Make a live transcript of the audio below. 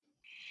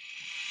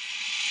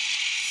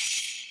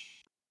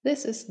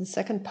This is the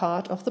second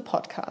part of the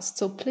podcast,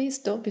 so please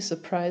don't be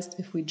surprised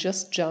if we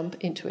just jump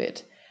into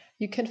it.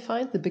 You can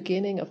find the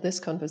beginning of this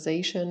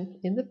conversation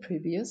in the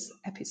previous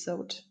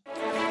episode.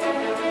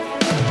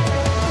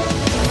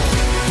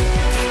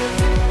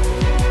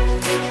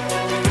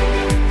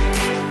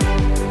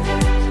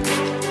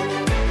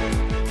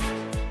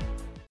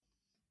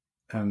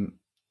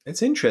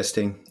 It's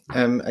interesting,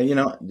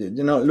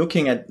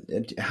 looking at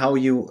how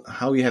you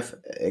have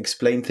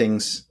explained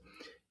things,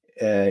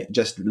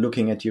 just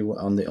looking at you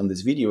on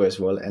this video as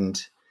well,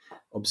 and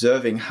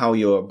observing how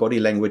your body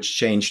language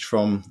changed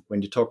from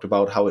when you talked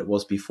about how it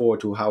was before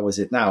to how is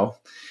it now.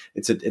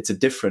 It's a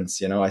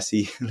difference. I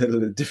see a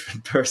little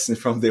different person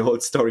from the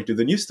old story to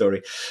the new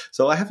story.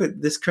 So I have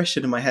this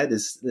question in my head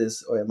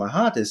or in my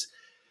heart is,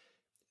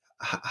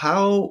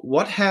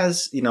 what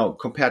has,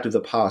 compared to the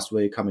past,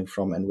 where you're coming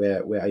from and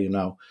where are you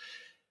now,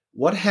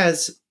 what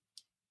has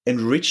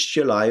enriched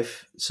your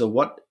life? So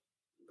what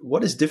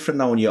is different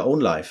now in your own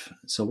life?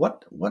 So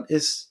what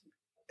has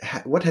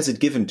it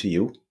given to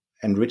you,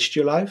 enriched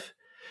your life?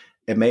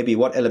 And maybe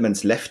what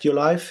elements left your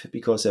life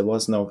because they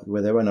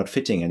were not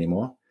fitting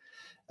anymore?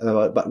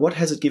 But what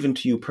has it given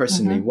to you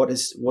personally?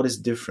 Mm-hmm. What is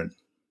different?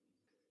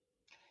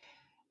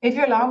 If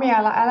you allow me,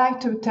 I like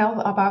to tell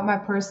about my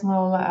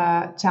personal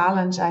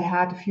challenge I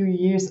had a few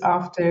years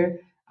after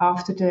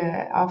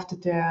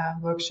the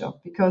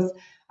workshop, because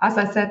as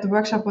I said, the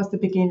workshop was the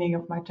beginning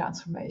of my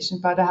transformation,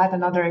 but I had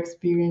another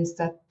experience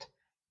that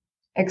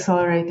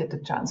accelerated the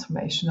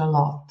transformation a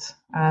lot.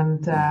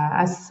 And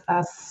I was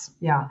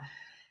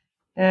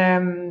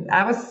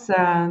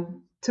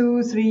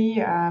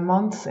 2-3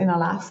 months in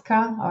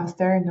Alaska. I was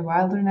there in the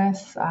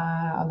wilderness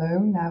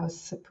alone. I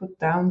was put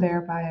down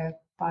there by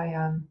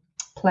a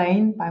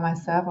plane by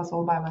myself. I was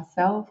all by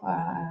myself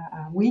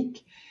a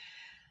week,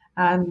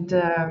 and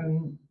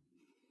I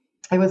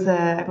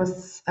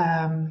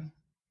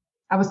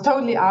was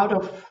totally out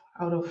of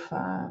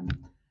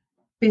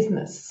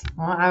business.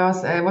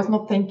 I was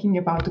not thinking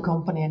about the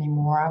company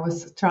anymore. I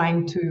was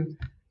trying to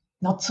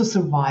not to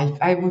survive.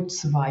 I would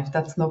survive.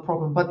 That's no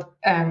problem. But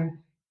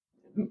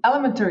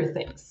elementary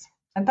things.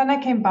 And then I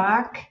came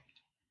back,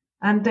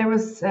 and there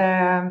was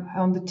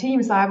on the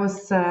teams I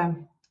was the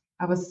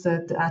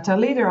agile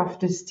leader of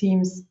these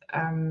teams.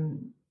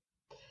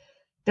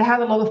 They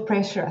had a lot of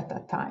pressure at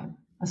that time.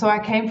 And so I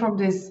came from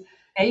this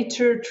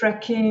nature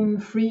trekking,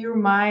 free your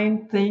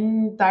mind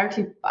thing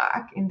directly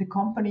back in the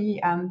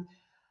company. And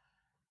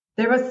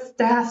there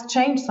has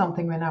changed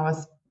something when I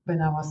was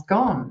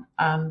gone.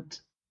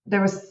 And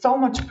there was so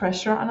much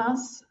pressure on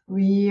us.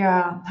 We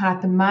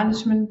had the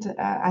management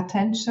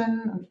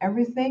attention and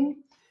everything.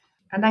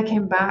 And I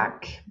came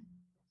back,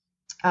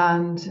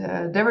 and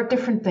there were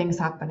different things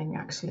happening,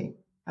 actually.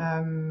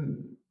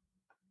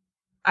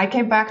 I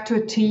came back to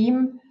a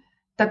team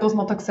that was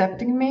not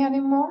accepting me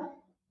anymore.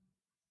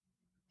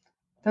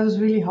 That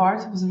was really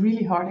hard. It was a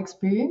really hard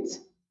experience,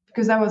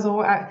 because I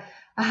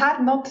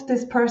had not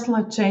this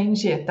personal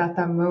change yet at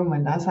that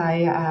moment, as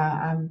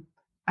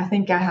I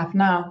think I have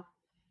now.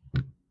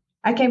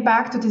 I came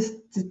back to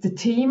the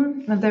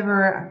team, and there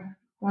were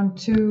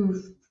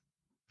 1-2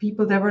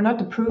 people that were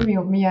not approving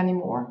of me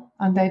anymore,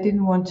 and they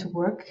didn't want to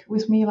work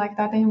with me like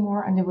that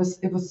anymore. And it was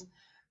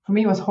for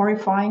me, it was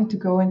horrifying to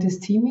go in these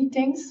team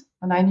meetings,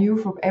 and I knew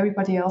for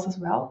everybody else as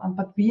well.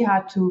 But we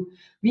had to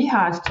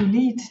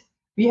lead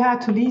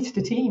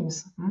the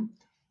teams.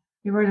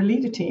 We were the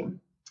leader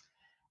team,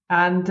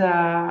 and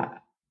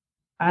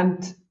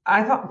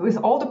I thought, with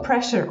all the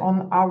pressure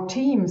on our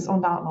teams,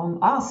 on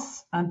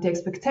us, and the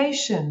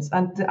expectations,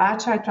 and the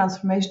agile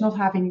transformation not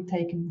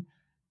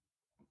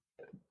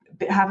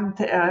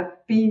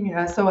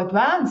being so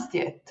advanced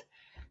yet.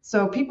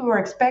 So people were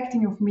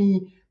expecting of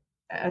me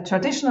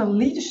traditional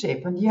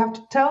leadership, and you have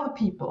to tell the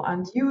people,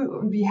 and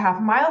we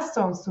have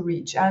milestones to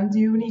reach, and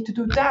you need to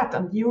do that,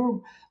 and you're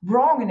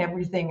wrong in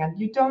everything, and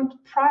you don't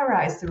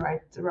prioritize the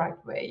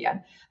right way.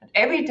 And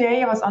every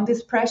day I was on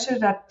this pressure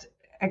that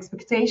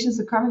expectations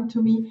are coming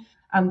to me,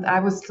 and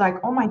I was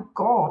like, oh my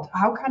God,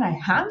 how can I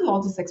handle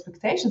all these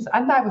expectations?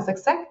 And I was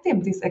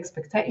accepting these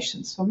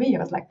expectations. For me, I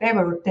was like, they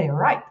were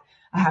right.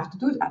 I have to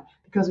do that,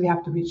 because we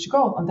have to reach the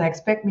goal, and they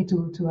expect me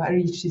to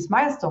reach these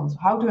milestones.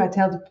 How do I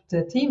tell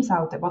the teams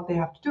what they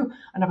have to do?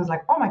 And I was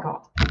like, oh my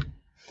God.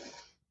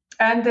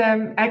 And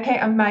I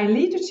came on my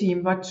leader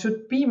team, what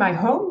should be my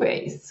home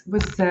base,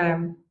 was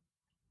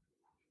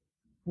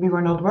we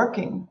were not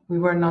working, we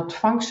were not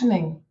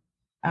functioning,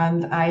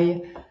 and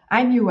I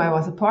knew I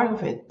was a part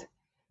of it.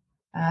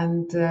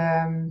 And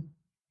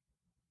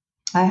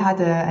I had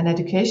an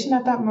education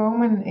at that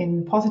moment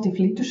in positive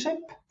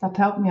leadership that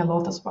helped me a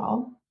lot as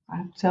well, I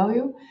have to tell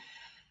you.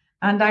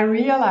 And I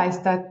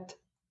realized that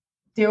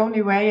the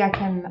only way I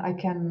can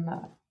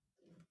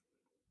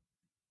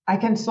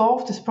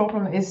solve this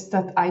problem is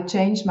that I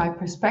change my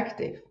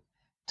perspective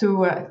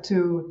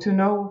to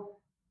know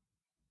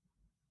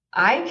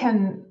I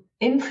can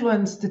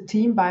influence the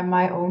team by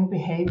my own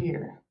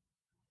behavior.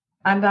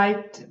 And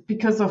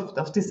because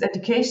of this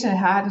education I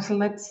had, so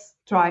let's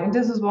try. And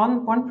this is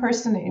one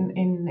person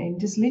in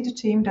this leader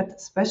team that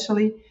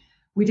especially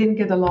we didn't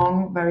get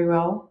along very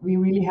well. We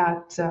really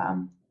had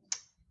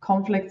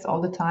conflicts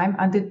all the time,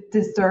 and it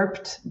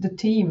disturbed the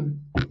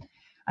team.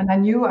 And I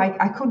knew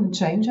I couldn't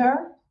change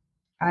her.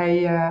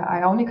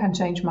 I only can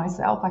change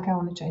myself. I can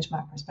only change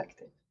my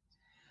perspective.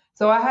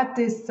 So I had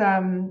this,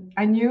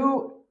 I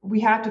knew we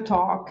had to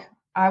talk.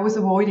 I was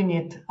avoiding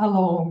it a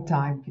long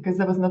time because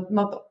there was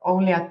not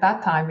only at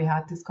that time we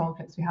had this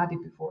conflicts, we had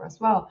it before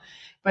as well.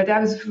 But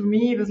that was, for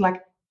me, it was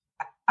like,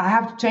 I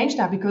have to change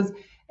that, because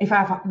if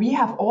we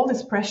have all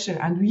this pressure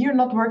and we are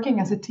not working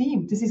as a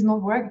team, this is not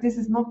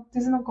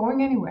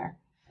going anywhere.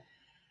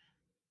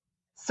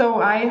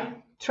 So I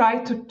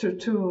tried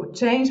to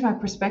change my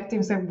perspective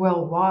and say,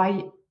 well,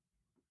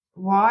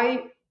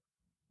 why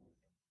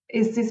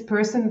is this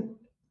person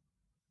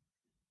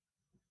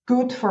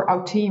good for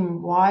our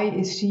team? Why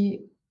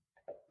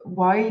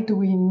do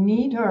we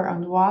need her,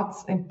 and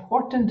what's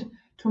important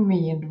to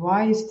me, and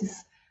why is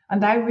this?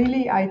 And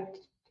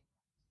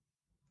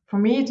for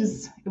me, it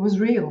was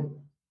real.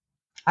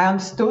 I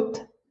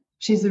understood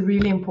she's a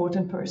really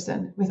important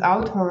person.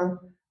 Without her,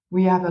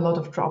 we have a lot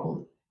of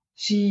trouble.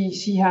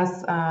 She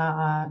has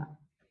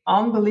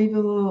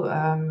unbelievable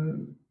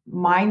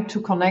mind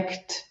to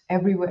connect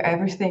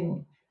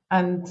everything,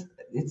 and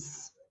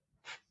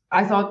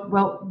I thought,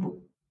 well,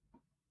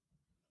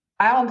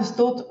 I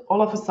understood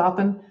all of a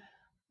sudden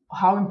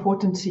how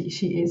important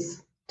she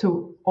is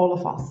to all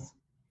of us.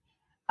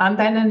 And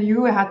then I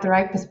knew I had the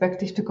right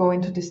perspective to go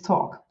into this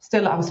talk.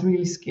 Still, I was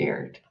really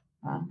scared.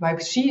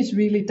 But she is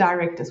really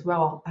direct as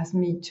well as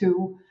me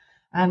too.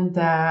 And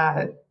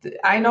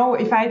I know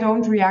if I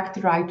don't react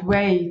the right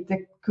way,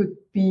 there could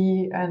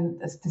be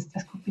this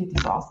could be a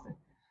disaster.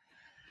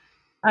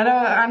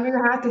 And we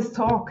had this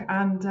talk,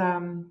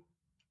 and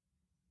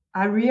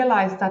I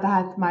realized that I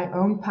had my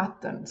own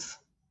patterns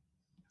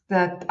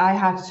that I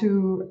had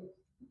to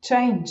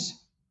change.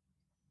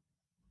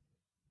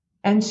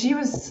 And she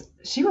was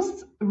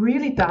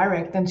really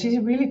direct, and she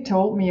really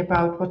told me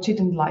about what she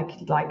didn't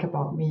like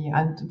about me.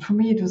 And for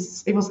me,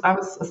 I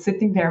was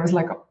sitting there, I was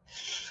like,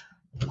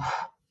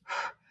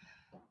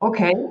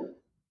 okay,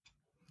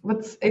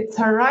 but it's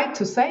her right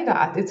to say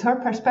that. It's her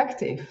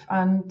perspective.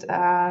 And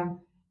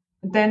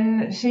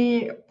then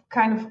she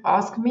kind of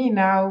asked me,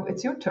 now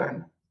it's your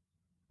turn.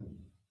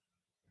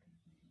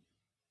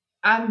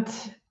 And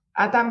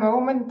at that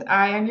moment,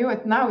 I knew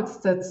it. Now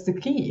that's the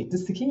key.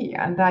 That's the key.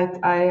 And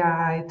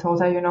I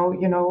told her,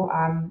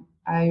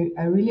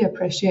 I really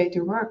appreciate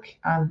your work,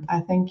 and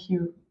I think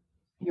you're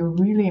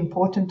really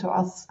important to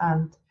us.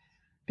 And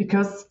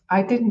because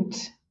I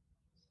didn't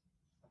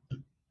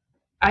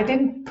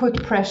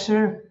put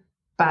pressure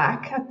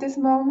back at this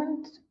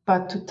moment,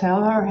 but to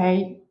tell her,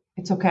 hey,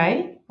 it's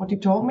okay what you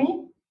told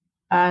me,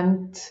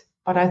 but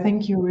I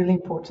think you're really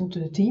important to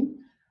the team.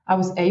 I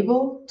was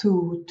able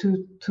to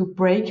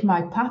break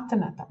my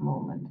pattern at that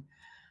moment.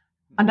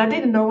 And I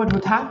didn't know what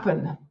would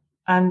happen.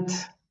 And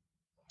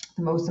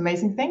the most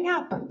amazing thing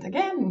happened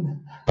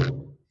again.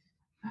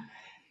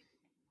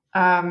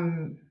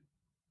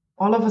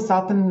 All of a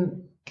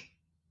sudden,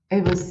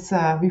 it was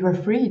we were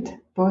freed,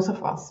 both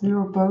of us. We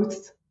were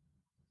both.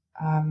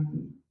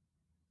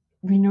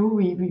 We knew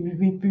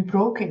we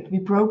broke it. We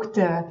broke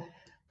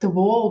the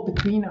wall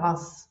between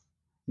us.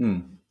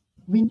 Mm.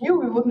 We knew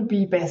we wouldn't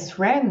be best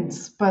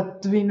friends,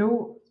 but we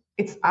knew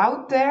it's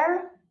out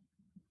there.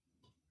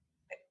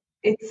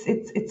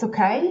 It's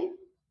okay,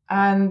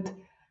 and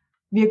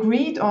we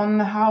agreed on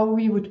how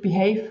we would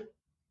behave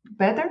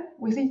better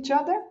with each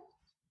other.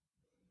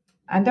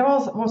 And there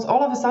was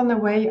all of a sudden a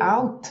way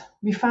out.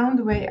 We found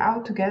a way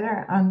out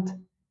together,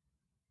 and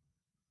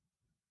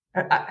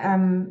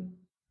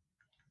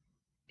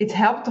it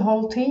helped the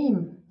whole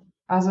team.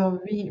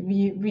 Also,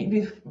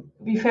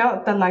 we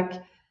felt that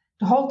like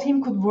the whole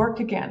team could work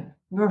again.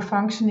 We were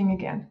functioning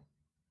again.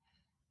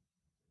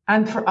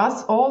 And for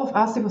us, all of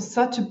us, it was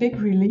such a big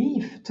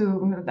relief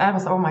I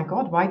was, oh my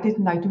God, why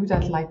didn't I do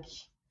that like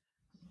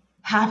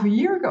half a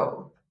year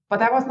ago?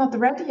 But I was not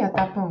ready at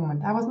that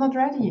moment. I was not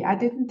ready. I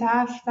didn't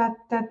have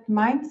that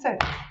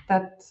mindset.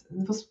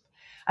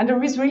 And I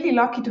was really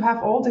lucky to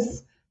have all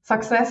these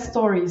success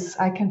stories.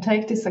 I can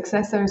take these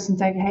success stories and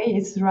think, hey,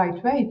 it's the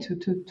right way to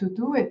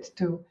do it,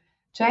 to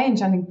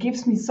change. And it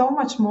gives me so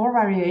much more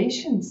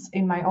variations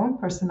in my own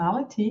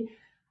personality.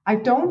 I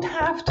don't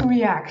have to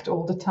react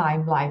all the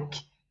time like,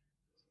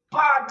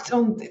 but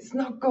it's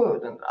not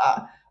good. And,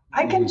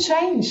 I can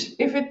change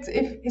if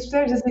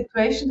there's a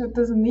situation that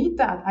doesn't need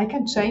that. I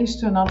can change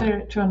to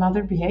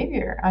another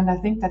behavior, and I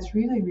think that's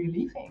really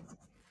relieving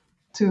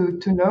to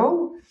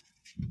know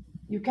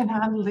you can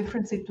handle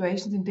different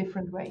situations in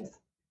different ways.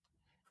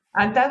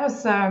 And that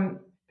was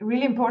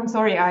really important.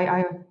 Sorry,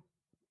 I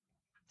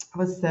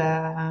was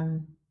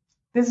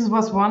this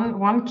was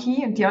one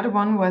key, and the other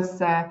one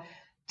was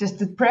just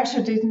the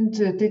pressure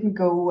didn't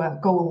go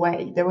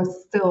away. There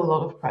was still a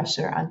lot of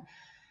pressure,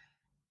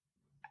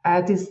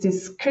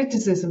 this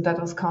criticism that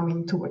was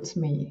coming towards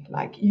me,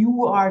 like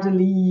you are the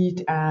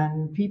lead,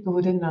 and people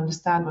who didn't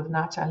understand what an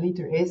agile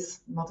leader is,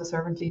 not a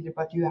servant leader,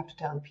 but you have to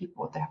tell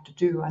people what they have to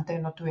do, and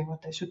they're not doing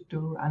what they should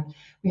do, and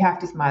we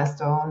have this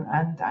milestone,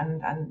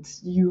 and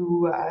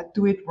you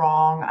do it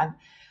wrong,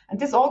 and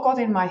this all got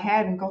in my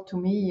head and got to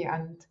me,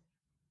 and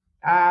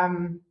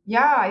I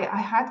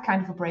had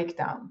kind of a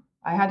breakdown.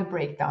 I had a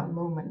breakdown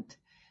moment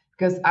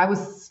because I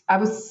was.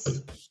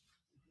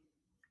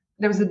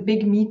 There was a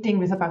big meeting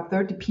with about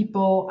 30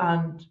 people,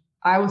 and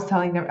I was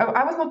telling them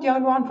I was not the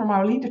only one from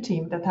our leader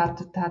team that had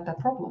that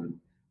problem.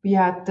 We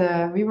had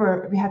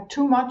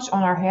too much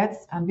on our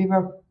heads, and we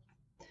were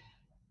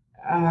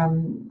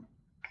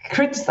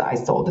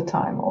criticized all the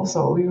time.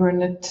 Also,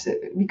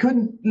 we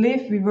couldn't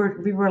live. We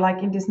were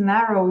like in this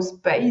narrow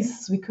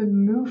space. We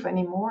couldn't move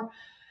anymore,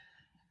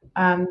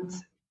 and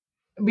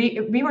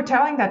we were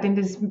telling that in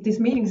this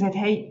meeting, said,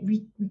 hey,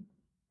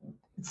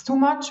 it's too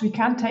much. We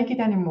can't take it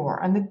anymore.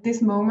 And at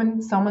this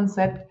moment, someone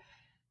said,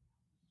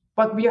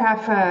 "But we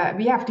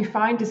have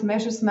defined these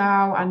measures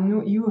now,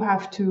 and you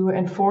have to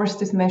enforce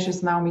these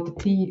measures now with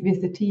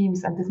the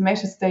teams. And these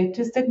measures, they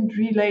just didn't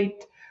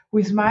relate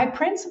with my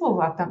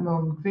principles at that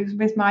moment.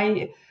 With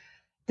my,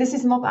 this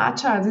is not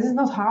agile. This is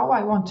not how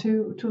I want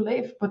to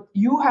live. But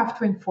you have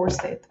to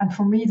enforce it." And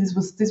for me, this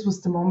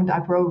was the moment I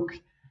broke.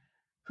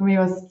 For me, it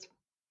was,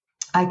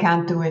 I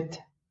can't do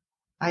it.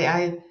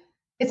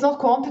 It's not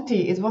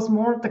quantity. It was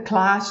more the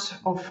clash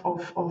of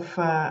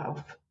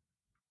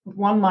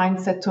one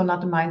mindset to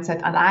another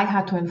mindset, and I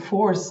had to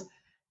enforce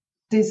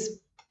these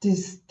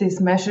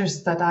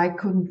measures that I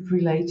couldn't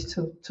relate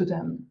to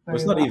them. It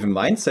was not even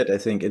mindset. I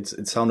think it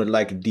sounded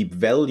like a deep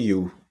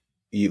value.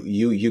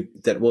 You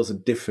that was a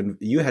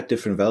different. You had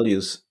different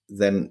values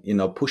than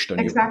pushed on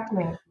you.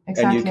 Exactly.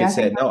 And you can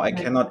say, no, I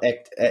cannot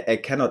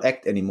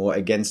act anymore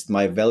against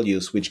my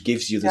values, which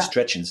gives you the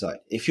stretch inside.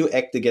 If you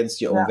act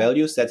against your own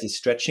values, that is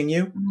stretching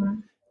you.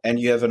 Mm-hmm. And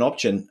you have an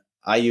option.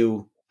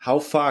 How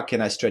far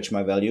can I stretch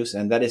my values?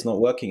 And that is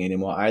not working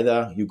anymore.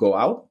 Either you go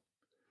out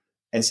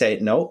and say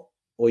no,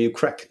 or you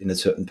crack in a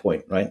certain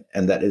point, right?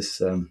 And that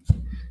is,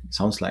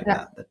 sounds like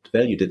that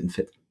value didn't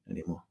fit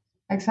anymore.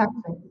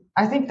 Exactly.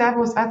 I think that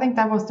was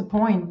the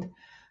point.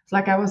 It's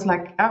like I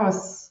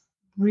was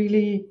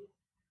really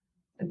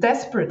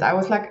desperate. I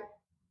was like,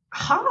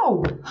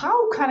 how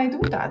can I do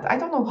that? I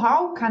don't know.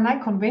 How can I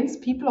convince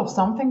people of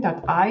something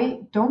that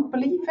I don't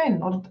believe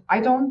in or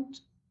I don't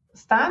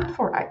stand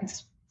for?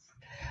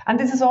 And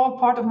this is all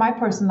part of my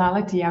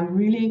personality. I'm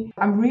really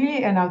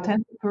an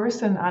authentic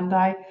person, and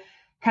I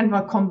can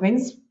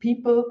convince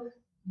people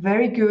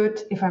very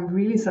good if I'm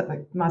really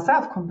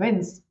myself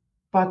convinced.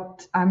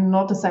 But I'm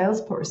not a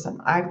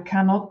salesperson. I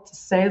cannot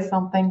sell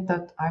something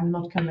that I'm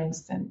not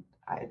convinced in.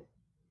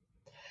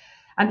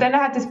 And then I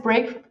had this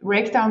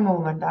breakdown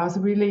moment. I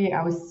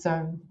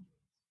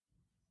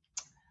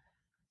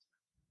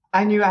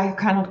knew I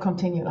cannot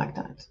continue like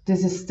that.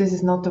 This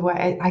is not the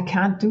way. I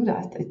can't do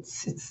that.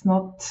 It's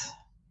not.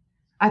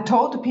 I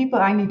told the people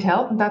I need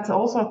help, and that's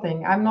also a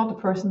thing. I'm not a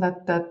person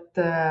that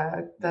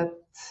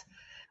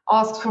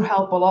asks for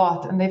help a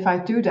lot. And if I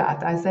do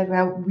that, I said,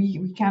 well,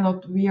 we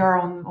cannot. We're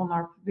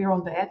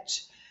on the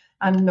edge,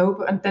 and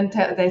no. And then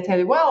they tell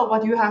you, well,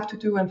 what you have to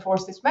do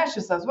enforce these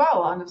measures as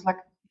well. And it's like.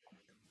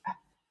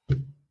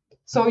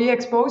 So you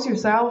expose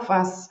yourself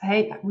as,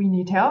 hey, we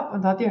need help. On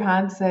the other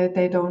hand,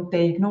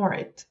 they ignore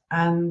it.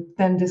 And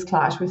then this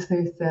clash with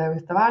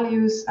the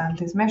values and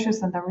these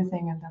measures and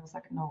everything. And I was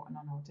like, no,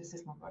 this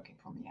is not working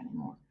for me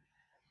anymore.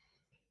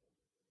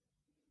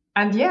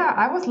 And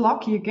I was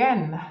lucky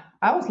again.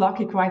 I was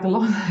lucky quite a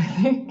lot, I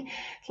think.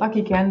 It's lucky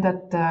again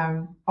that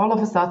all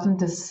of a sudden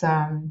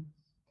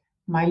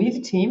my leader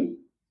team,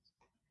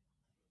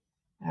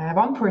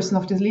 one person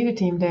of this leader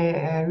team,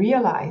 they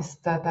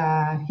realized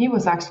that he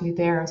was actually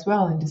there as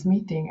well in this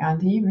meeting, and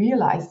he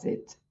realized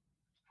it,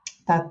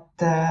 that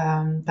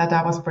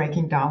I was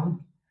breaking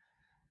down.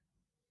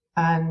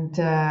 And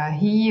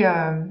he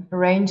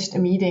arranged a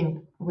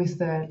meeting with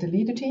the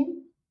leader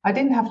team. I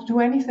didn't have to do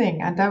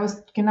anything, and that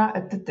was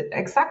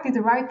exactly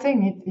the right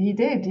thing. He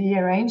did. He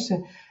arranged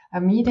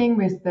a meeting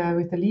with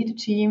the leader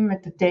team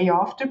at the day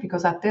after,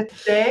 because at that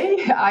day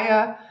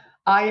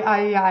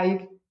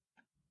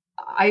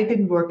I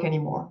didn't work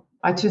anymore.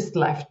 I just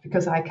left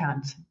because I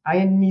can't.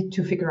 I need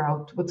to figure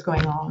out what's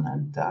going on.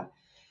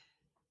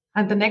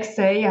 And the next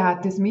day I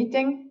had this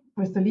meeting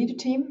with the leader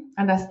team,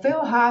 and I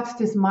still had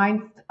this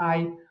mind.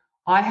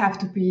 I have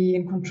to be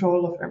in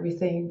control of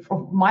everything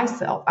for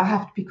myself. I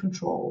have to be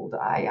controlled.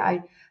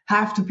 I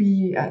have to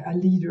be a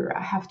leader.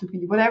 I have to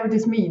be whatever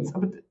this means.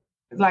 But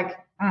like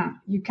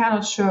you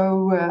cannot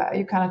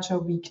show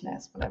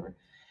weakness, whatever.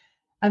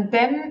 And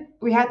then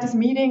we had this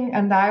meeting,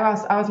 and I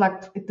was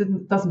like, it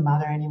doesn't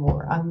matter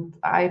anymore. And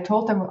I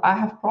told them I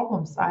have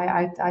problems.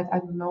 I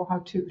don't know how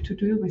to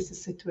deal with the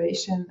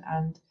situation.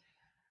 And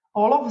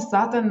all of a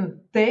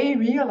sudden, they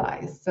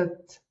realized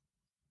that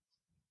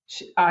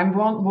I'm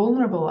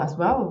vulnerable as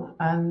well.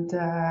 And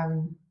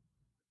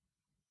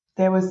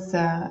it was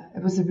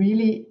a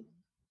really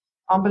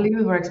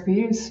unbelievable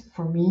experience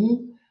for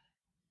me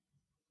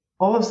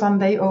all of a sudden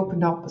they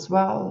opened up as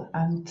well,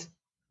 and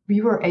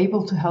we were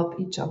able to help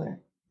each other.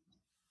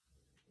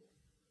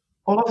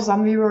 All of a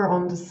sudden we were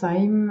on the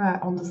same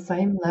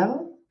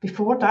level.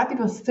 Before that, it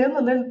was still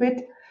a little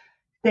bit.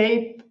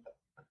 It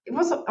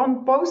was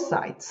on both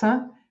sides.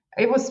 Huh?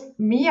 It was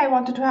me. I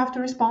wanted to have the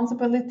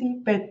responsibility,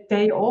 but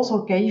they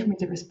also gave me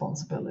the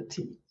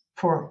responsibility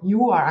for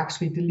you are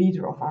actually the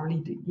leader of our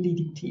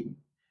leading team,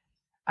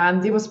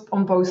 and it was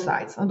on both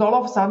sides. And all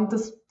of a sudden,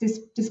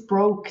 this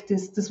broke.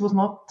 This was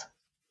not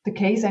the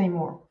case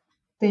anymore.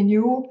 They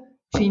knew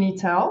she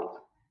needs help.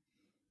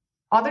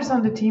 Others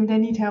on the team, they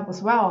need help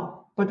as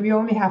well, but we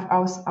only have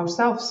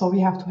ourselves, so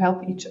we have to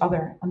help each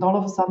other. And all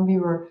of a sudden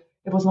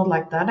it was not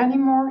like that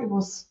anymore. It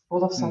was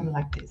all of a sudden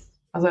like this.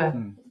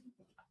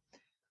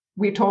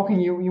 We're talking,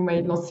 you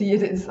may not see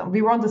it.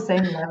 We were on the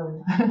same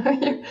level.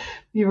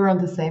 We were on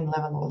the same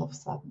level all of a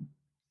sudden.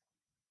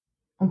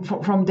 And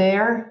from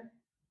there,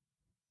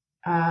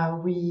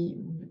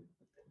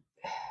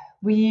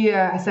 we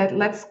said,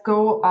 let's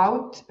go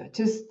out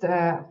just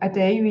a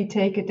day. We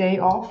take a day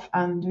off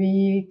and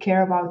we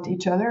care about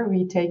each other.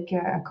 We take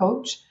a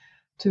coach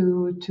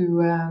to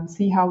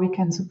see how we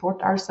can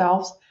support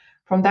ourselves.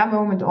 From that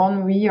moment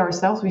on, we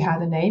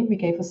had a name. We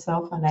gave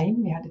ourselves a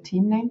name. We had a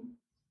team name.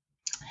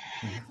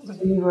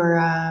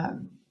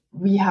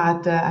 We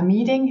had a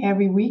meeting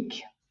every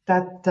week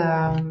that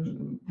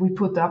we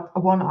put up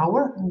 1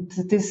 hour.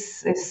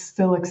 This is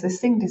still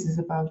existing. This is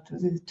about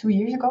 2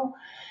 years ago.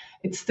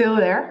 It's still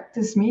there,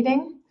 this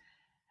meeting.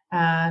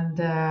 And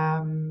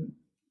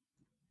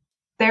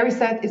there we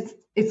said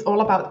it's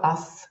all about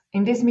us.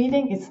 In this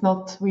meeting,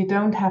 we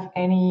don't have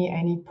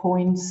any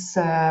points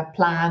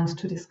planned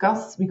to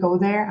discuss. We go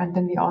there and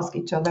then we ask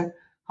each other,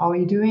 how are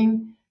you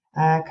doing?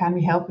 Can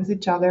we help with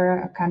each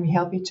other? Can we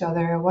help each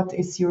other?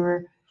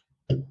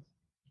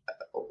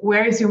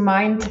 Where is your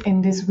mind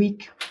in this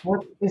week?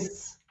 What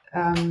is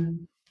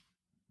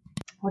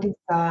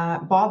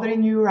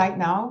bothering you right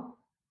now?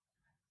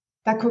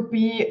 That could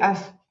be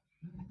as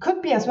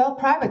well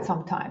private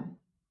sometime,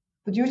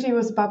 but usually it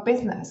was about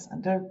business.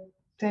 And they're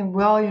saying,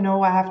 well,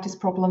 I have this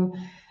problem.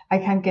 I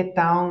can't get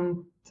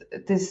down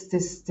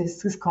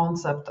this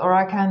concept, or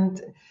I can't.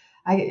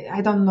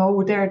 I don't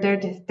know.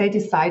 They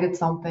decided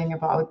something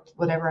about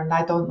whatever, and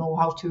I don't know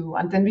how to.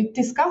 And then we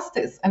discussed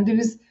this, and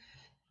it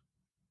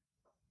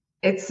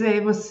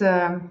was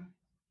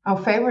our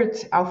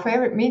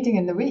favorite meeting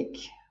in the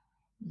week.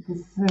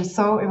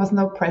 So it was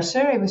no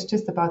pressure. It was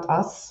just about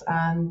us,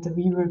 and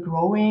we were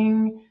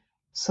growing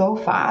so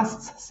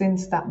fast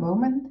since that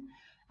moment.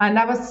 And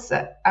I was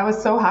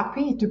so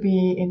happy to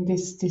be in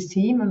this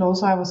team, and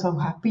also I was so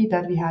happy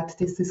that we had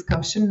this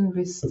discussion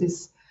with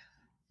this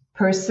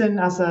person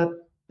as I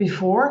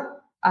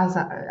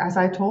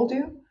told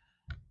you.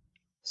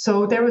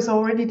 So there was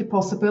already the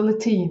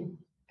possibility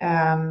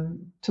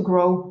to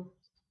grow.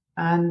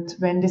 And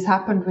when this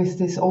happened with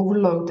this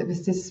overload,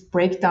 with this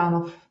breakdown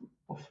of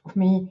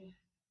me,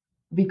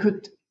 we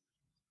could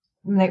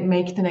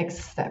make the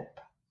next step.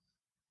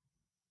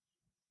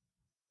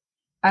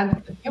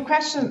 And your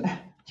question,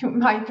 you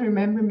might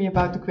remember me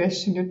about the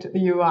question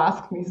you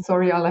asked me.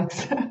 Sorry,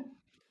 Alex.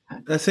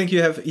 I think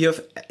you have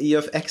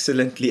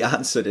excellently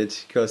answered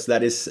it, because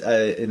that is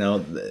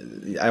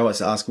I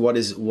was asked what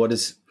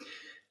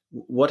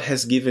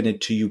has given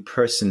it to you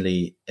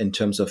personally in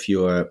terms of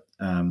your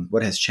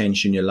what has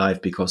changed in your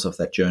life because of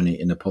that journey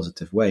in a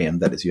positive way,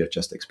 and that is you have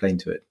just explained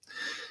to it.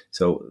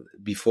 So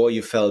before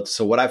you felt,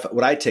 so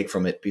what I take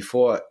from it,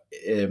 before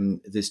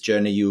this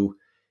journey, you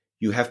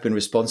have been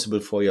responsible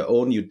for your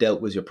own. You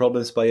dealt with your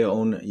problems by your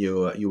own.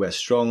 You were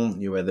strong.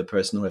 You were the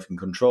person who have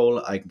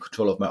control. I can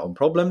control of my own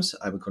problems.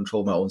 I will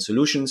control my own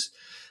solutions,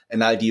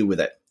 and I'll deal with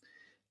it.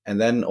 And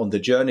then on the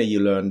journey, you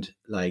learned,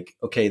 like,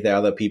 okay, there are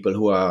other people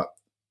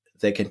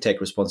they can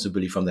take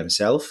responsibility from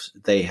themselves.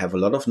 They have a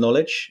lot of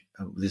knowledge.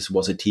 This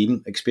was a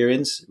team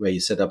experience where you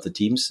set up the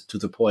teams to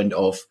the point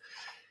of,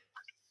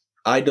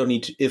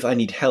 if I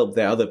need help,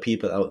 there are other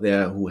people out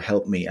there who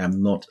help me.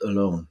 I'm not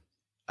alone.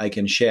 I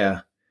can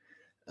share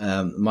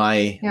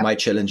my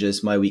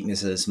challenges, my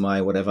weaknesses,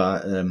 my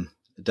whatever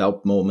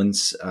doubt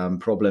moments,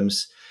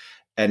 problems.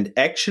 And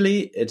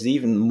actually, it's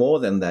even more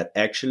than that.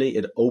 Actually,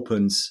 it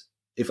opens.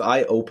 If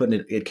I open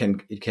it, it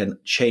can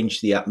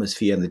change the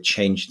atmosphere and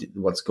change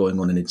what's going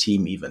on in a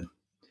team, even,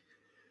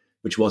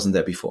 which wasn't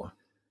there before.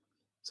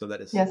 So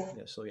that is yes.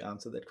 Yeah, so you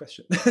answered that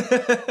question.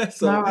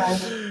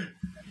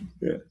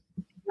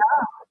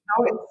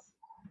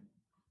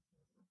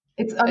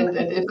 It's and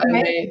if I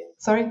may,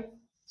 sorry.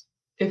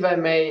 If I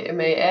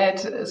may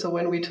add, so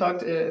when we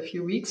talked a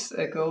few weeks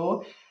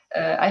ago,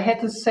 I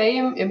had the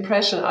same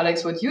impression,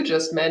 Alex, what you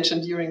just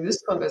mentioned during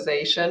this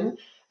conversation.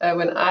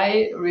 When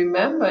I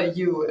remember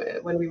you,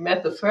 when we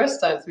met the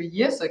first time 3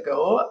 years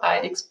ago, I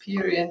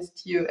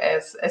experienced you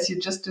as you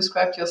just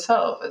described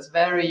yourself, as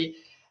very,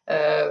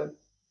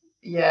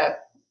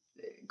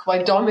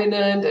 quite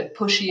dominant and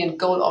pushy and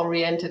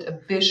goal-oriented,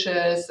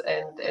 ambitious,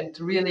 and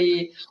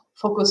really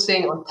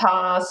focusing on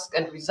tasks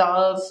and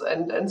results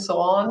and so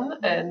on,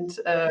 and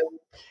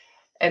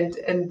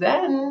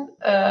then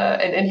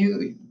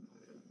you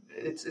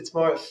it's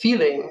more a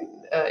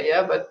feeling,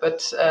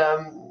 but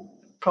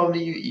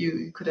probably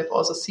you could have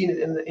also seen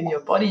it in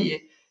your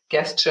body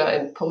gesture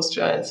and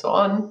posture and so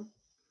on.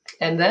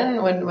 And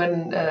then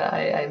when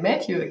I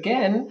met you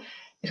again,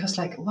 it was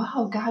like,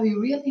 wow, Gabi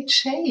really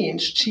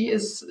changed. She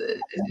is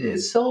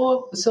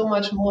so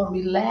much more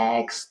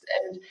relaxed,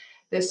 and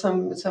there's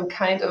some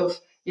kind of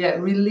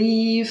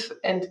relief,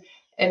 and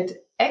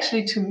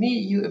actually to me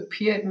you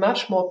appeared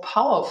much more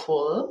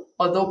powerful.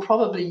 Although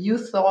probably you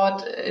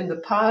thought in the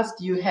past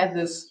you had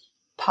this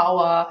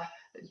power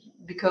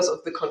because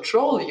of the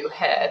control you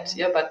had,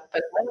 but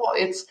now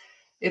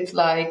it's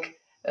like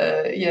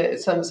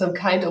some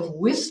kind of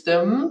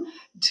wisdom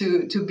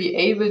to be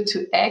able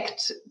to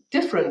act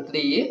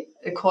differently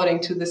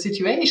according to the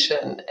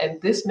situation,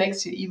 and this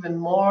makes you even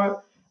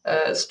more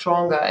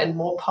stronger and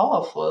more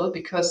powerful,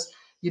 because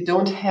you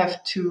don't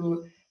have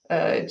to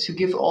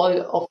give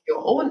all of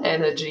your own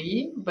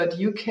energy, but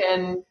you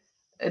can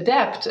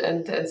adapt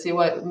and say,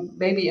 well,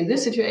 maybe in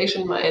this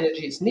situation my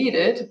energy is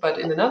needed, but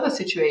in another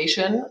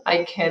situation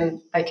I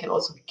can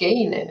also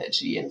gain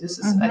energy, and this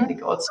is I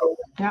think also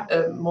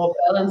more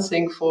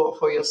balancing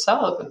for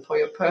yourself and for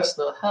your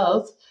personal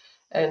health.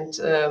 And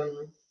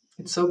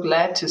it's so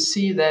glad to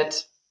see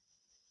that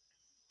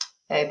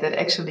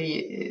actually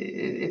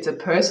it's a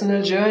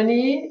personal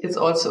journey. It's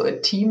also a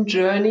team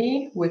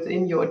journey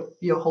within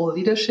your whole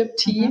leadership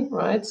team,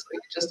 right? So you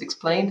just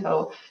explained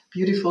how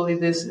beautifully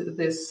this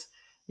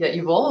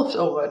evolved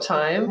over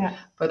time,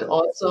 but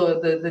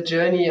also the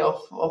journey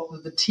of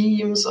the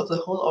teams, of the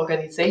whole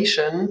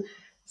organization.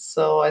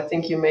 So I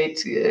think you made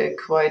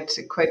quite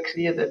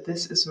clear that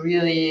this is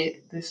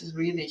really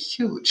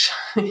huge.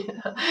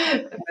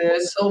 There are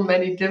so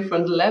many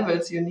different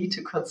levels you need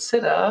to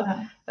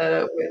consider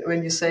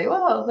when you say,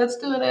 well, let's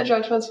do an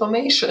agile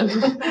transformation.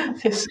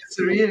 This is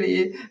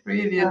really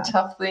a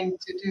tough thing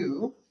to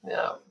do.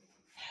 Yeah.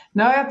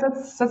 No,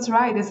 that's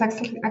right. It's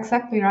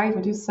exactly right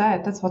what you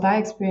said. That's what I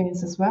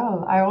experienced as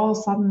well. I all of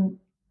a sudden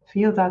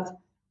feel that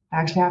I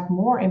actually have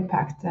more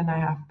impact than I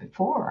have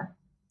before.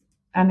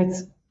 And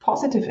it's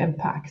positive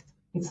impact.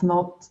 It's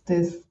not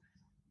this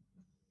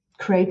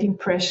creating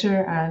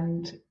pressure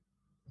and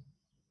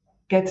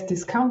get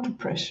this counter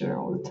pressure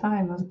all the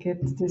time, and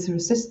get this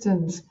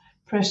resistance.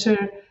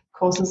 Pressure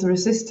causes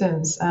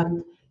resistance,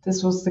 and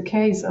this was the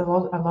case a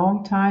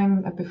long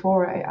time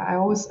before.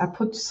 I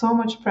put so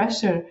much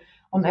pressure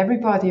on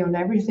everybody, on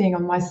everything,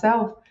 on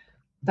myself,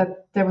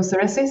 that there was a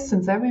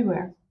resistance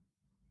everywhere.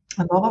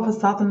 And all of a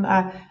sudden,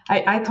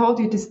 I told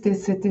you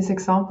this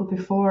example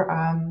before.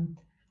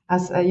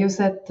 As you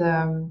said,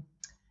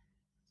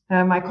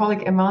 my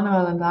colleague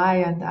Emmanuel and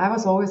I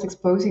was always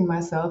exposing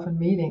myself in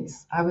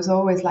meetings. I was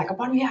always like,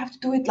 but we have to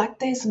do it like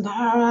this, and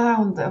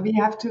we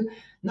have to,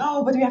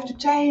 no, but we have to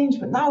change,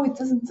 but now it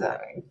doesn't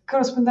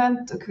correspond.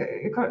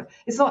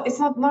 It's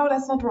not, no,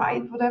 that's not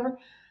right, whatever.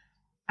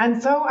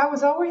 And so I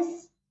was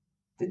always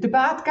the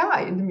bad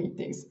guy in the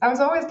meetings. I was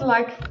always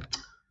like,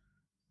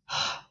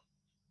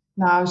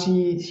 now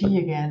she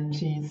again,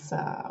 she's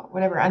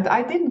whatever. And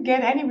I didn't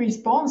get any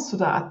response to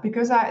that,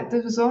 because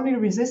there was only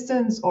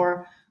resistance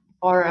or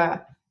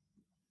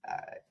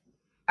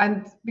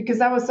and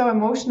because I was so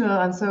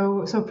emotional and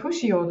so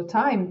pushy all the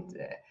time,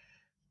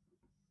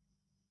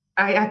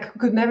 I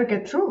could never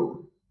get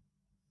through.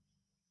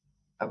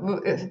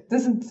 It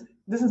doesn't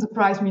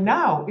surprise me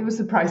now. It was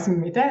surprising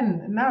me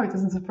then. Now it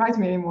doesn't surprise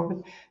me anymore.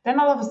 But then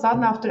all of a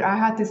sudden, after I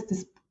had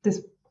this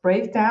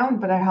breakdown,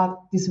 but I had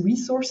these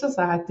resources,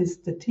 I had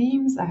the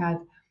teams, I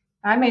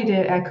made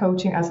a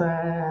coaching as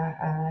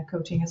a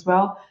coaching as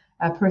well,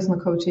 personal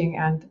coaching,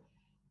 and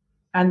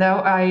now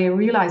I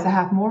realize I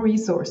have more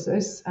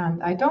resources,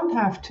 and I don't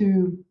have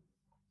to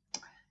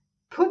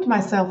put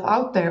myself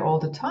out there all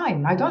the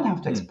time. I don't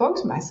have to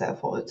expose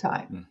myself all the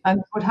time.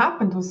 And what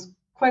happened was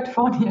quite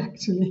funny,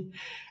 actually.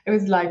 It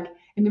was like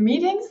in the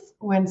meetings,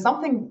 when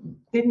something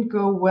didn't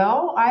go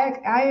well,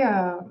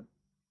 I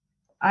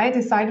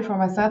decided for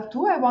myself,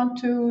 do I want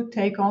to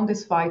take on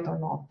this fight or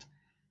not?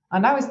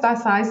 And I was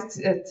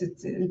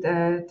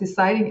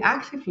deciding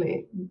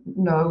actively,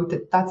 no,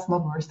 that's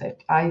not worth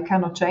it. I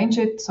cannot change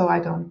it, so I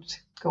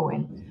don't go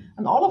in.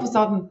 And all of a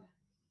sudden,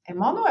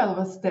 Emmanuel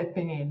was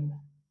stepping in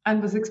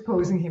and was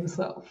exposing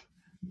himself.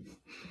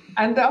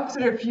 And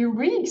after a few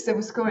weeks that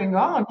was going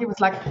on, he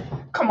was like,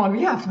 come on,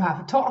 we have to have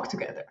a talk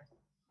together.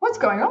 What's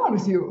going on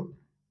with you?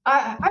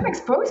 I'm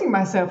exposing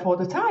myself all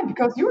the time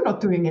because you're not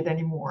doing it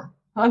anymore.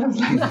 And I was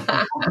like,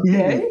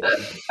 okay.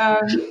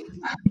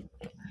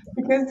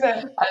 Because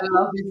I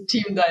love these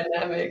team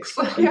dynamics.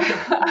 And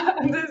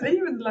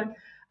he was like,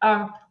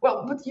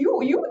 well, but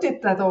you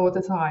did that all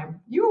the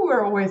time. You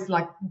were always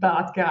like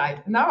bad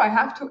guy. Now I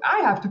have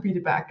to be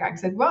the bad guy. I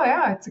said, well,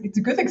 yeah, it's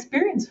a good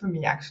experience for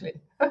me, actually.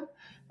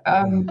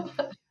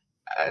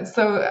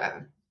 So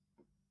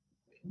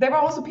there were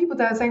also people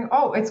that are saying,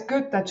 oh, it's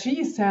good that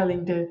she is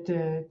telling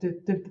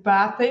the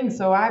bad thing,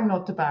 so I'm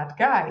not the bad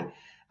guy.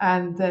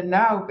 And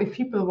now if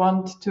people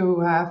want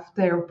to have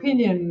their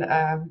opinion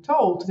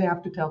told, they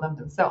have to tell them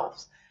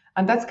themselves.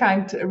 And that's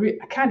kind of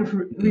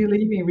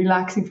relieving,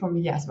 relaxing for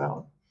me as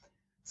well.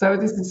 So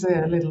this is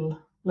a little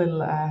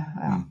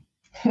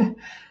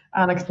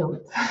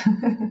anecdote.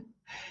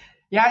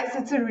 Yeah,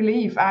 it's a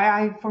relief.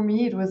 I for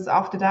me it was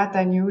after that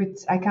I knew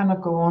it. I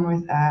cannot go on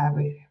with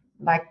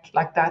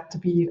like that to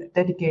be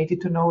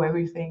dedicated to know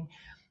everything,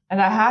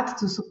 and I had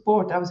to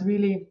support. That was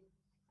really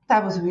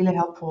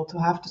helpful to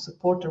have the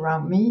support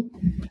around me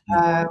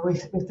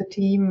with the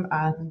team,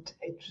 and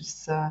it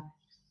was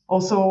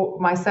also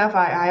myself.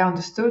 I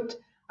understood.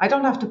 I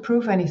don't have to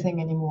prove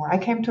anything anymore. I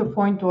came to a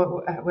point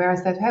where I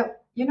said, "Hey,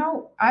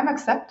 I'm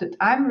accepted.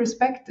 I'm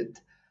respected.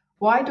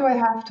 Why do I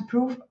have to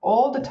prove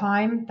all the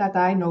time that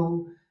I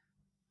know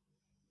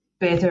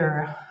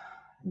better?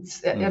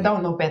 I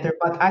don't know better,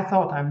 but I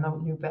thought I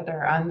knew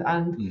better.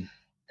 And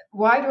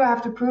why do I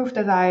have to prove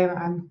that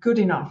I'm good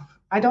enough?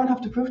 I don't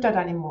have to prove that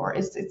anymore.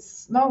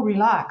 It's no,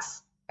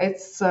 relax.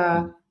 It's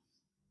and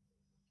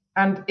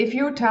if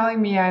you're telling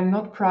me I'm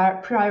not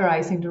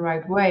prioritizing the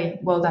right way,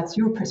 well, that's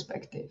your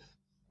perspective.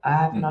 I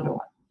have another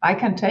one. I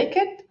can take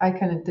it. I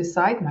can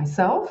decide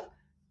myself.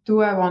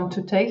 Do I want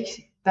to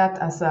take that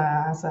as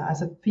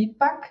a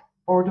feedback,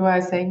 or do I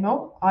say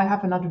no? I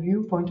have another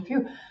point of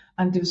view,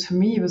 and this for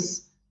me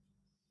was.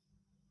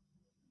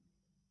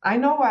 I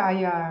know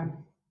I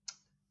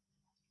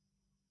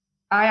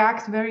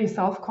act very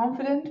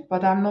self-confident,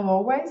 but I'm not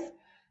always.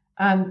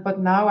 But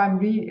now I'm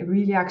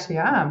really actually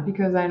am,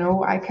 because I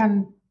know I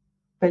can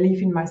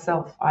believe in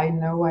myself. I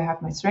know I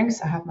have my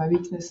strengths, I have my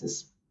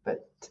weaknesses,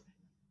 but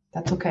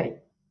that's okay.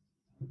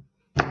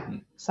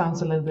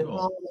 Sounds a little bit.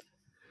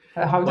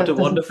 What a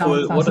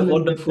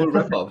wonderful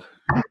wrap up.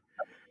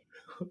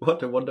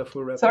 What a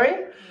wonderful wrap up. Sorry?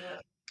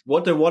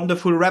 What a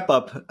wonderful wrap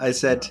up! I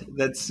said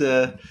that's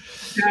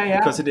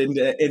because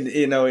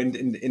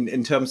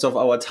in terms of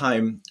our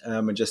time,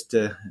 just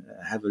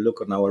have a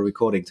look on our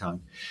recording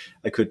time.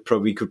 We could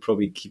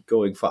probably keep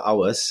going for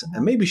hours,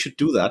 and maybe should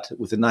do that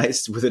with a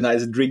nice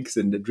drinks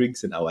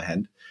in our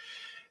hand.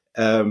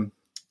 In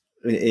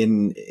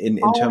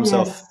terms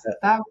of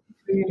that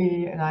would be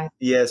really nice.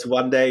 Yes,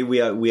 one day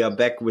we are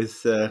back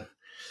with.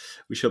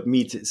 We should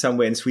meet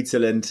somewhere in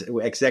Switzerland,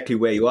 exactly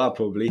where you are,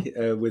 probably,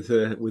 with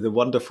a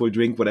wonderful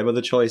drink, whatever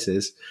the choice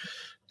is,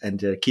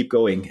 and keep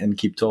going and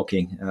keep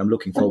talking. And I'm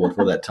looking forward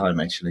for that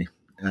time, actually.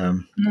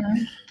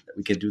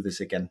 We can do this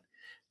again,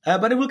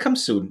 but it will come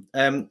soon.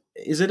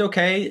 Is it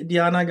okay,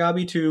 Diana,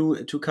 Gabi,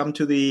 to come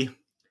to the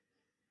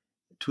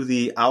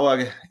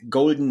our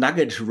golden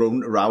nugget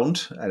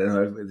round? I don't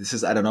know.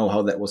 I don't know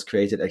how that was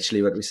created,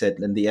 actually. What we said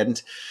in the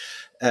end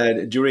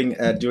during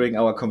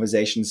our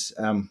conversations.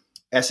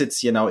 As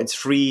it's it's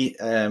free,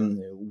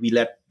 we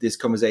let these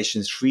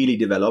conversations freely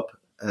develop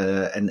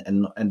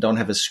and don't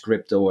have a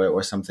script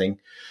or something.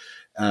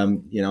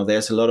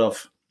 There's a lot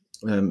of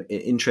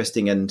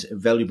interesting and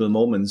valuable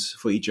moments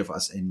for each of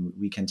us, and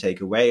we can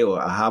take away,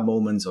 or aha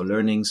moments, or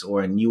learnings,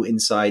 or new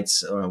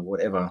insights, or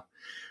whatever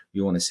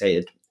you want to say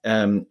it.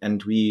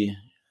 And we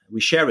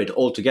share it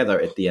all together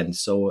at the end.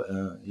 So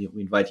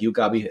we invite you,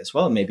 Gabi, as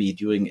well. Maybe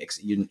during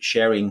you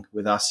sharing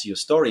with us your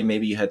story,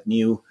 maybe you had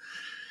new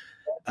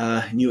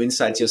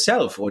insights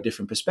yourself, or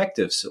different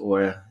perspectives,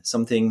 or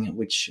something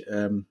which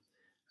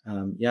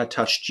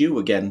touched you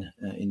again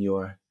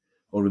or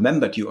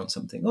remembered you on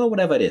something, or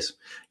whatever it is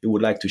you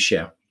would like to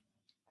share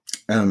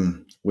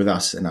with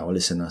us and our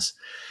listeners.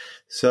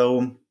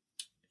 So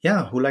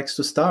who likes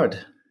to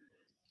start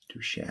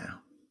to share?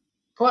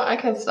 Well, I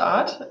can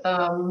start.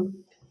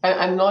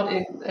 I'm not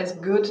as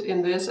good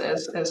in this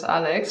as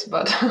Alex,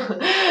 but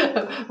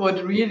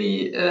what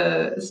really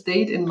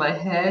stayed in my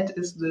head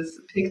is this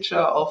picture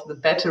of the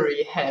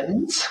battery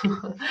hands.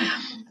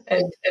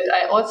 and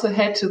I also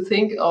had to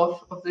think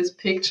of this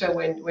picture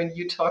when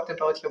you talked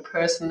about your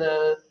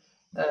personal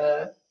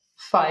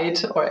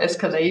fight or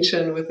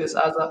escalation with this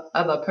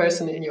other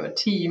person in your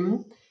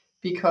team,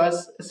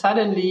 because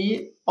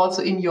suddenly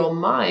also in your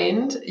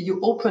mind, you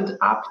opened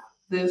up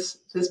this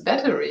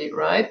battery,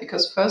 right?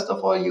 Because first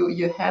of all,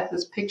 you had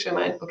this picture in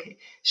mind. Okay,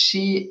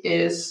 she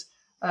is,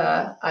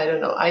 I don't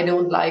know, I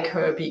don't like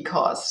her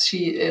because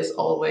she is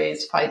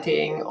always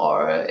fighting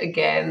or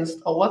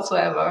against or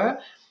whatsoever.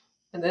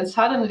 And then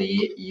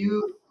suddenly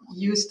you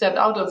stepped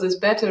out of this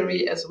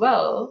battery as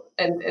well,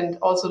 and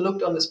also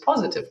looked on this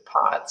positive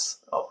parts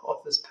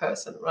of this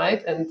person,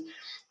 right? And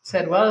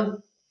said,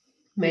 well,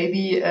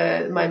 maybe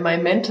my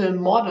mental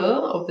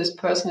model of this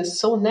person is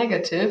so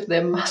negative,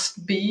 there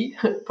must be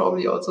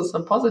probably also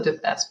some positive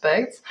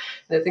aspects.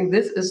 And I think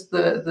this is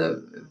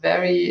the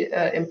very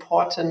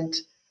important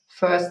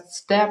first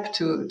step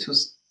to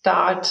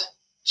start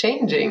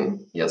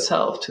changing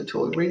yourself,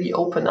 to really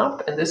open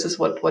up. And this is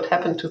what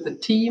happened to the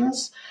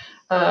teams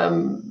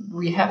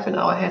we have in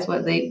our heads,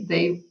 where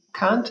they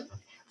can't,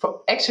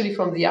 actually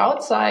from the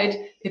outside,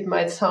 it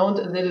might sound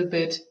a little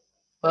bit,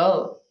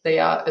 well, they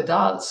are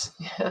adults.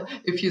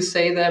 If you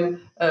say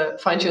them,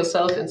 find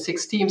yourself in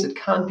 6 teams, it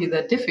can't be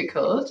that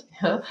difficult.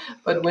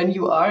 But when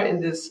you are in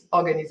this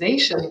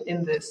organization,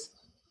 in this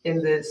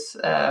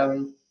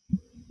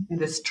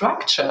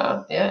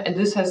structure, and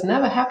this has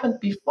never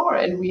happened before,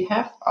 and we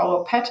have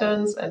our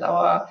patterns and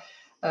our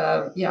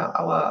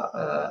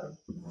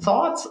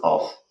thoughts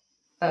of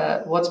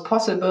what's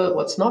possible,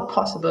 what's not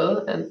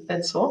possible,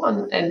 and so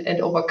on,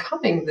 and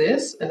overcoming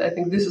this. And I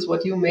think this is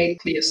what you made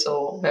clear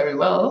so very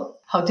well,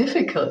 how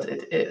difficult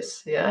it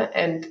is. Yeah.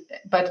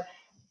 But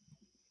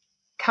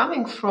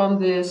coming from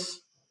this,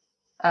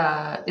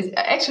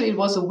 it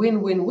was a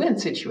win-win-win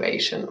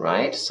situation,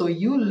 right? So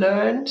you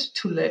learned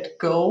to let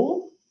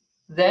go,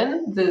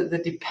 then the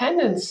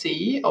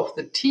dependency of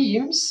the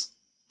teams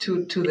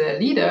to their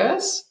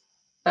leaders,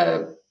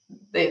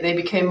 they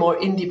became more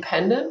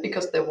independent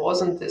because there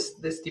wasn't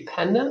this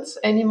dependence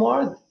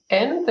anymore,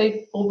 and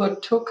they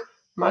overtook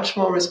much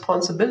more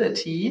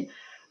responsibility.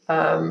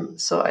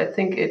 So I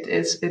think it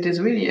is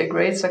really a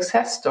great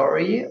success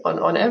story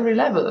on every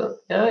level.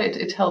 Yeah,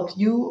 it helped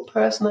you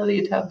personally,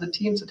 it helped the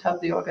teams, it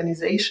helped the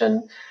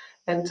organization,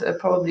 and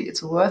probably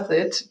it's worth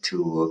it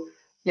to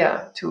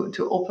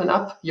open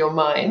up your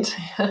mind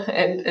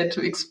and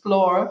to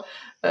explore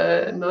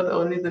not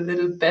only the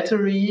little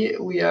battery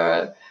we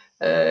are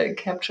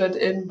captured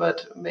in,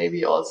 but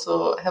maybe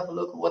also have a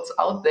look at what's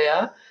out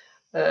there.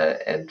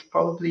 And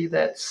probably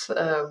that's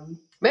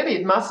maybe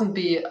it mustn't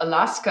be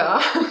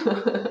Alaska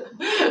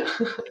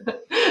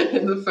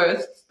in the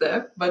first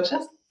step, but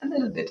just a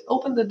little bit.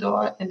 Open the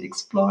door and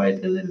explore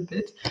it a little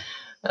bit.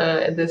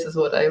 And this is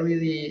what I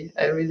really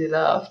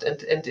loved,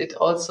 and it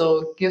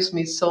also gives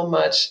me so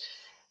much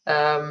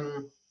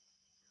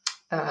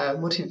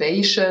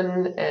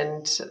motivation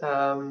and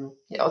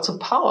also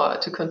power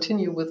to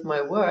continue with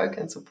my work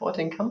and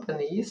supporting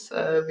companies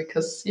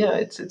because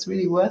it's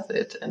really worth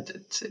it, and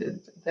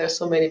there's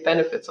so many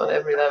benefits on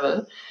every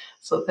level.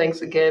 So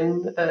thanks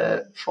again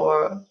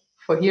for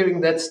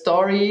hearing that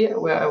story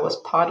where I was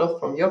part of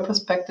from your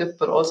perspective,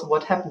 but also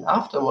what happened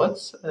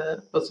afterwards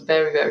was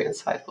very, very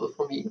insightful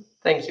for me.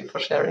 Thank you for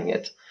sharing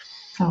it.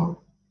 Oh,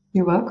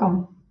 you're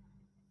welcome.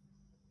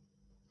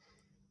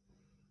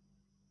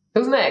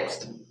 Who's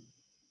next?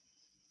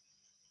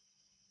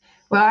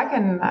 Well,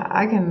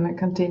 I can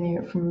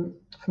continue.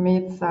 For me,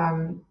 it's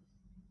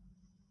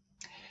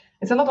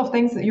a lot of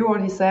things that you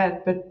already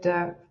said, but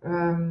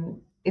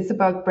it's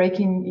about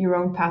breaking your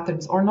own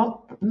patterns, or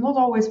not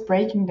always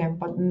breaking them,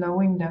 but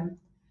knowing them,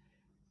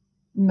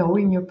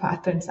 knowing your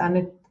patterns, and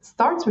it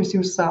starts with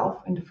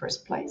yourself in the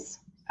first place,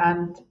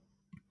 and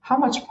how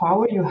much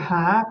power you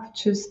have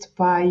just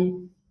by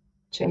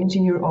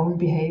changing your own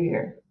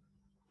behavior,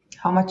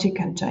 how much you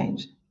can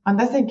change.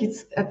 And I think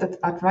it's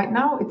at right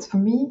now, it's for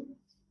me.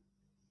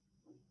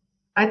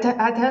 I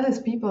tell these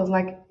people,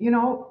 like,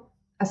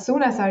 as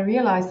soon as I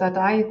realize that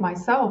I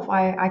myself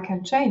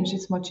can change,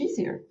 it's much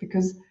easier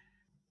because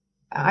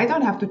I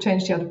don't have to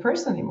change the other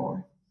person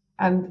anymore.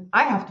 And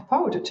I have the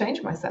power to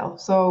change myself.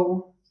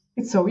 So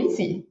it's so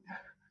easy.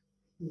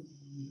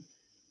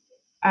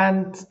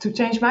 And to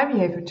change my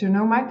behavior, to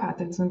know my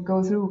patterns and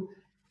go through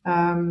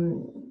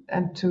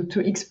and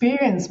to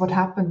experience what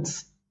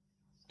happens,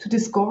 to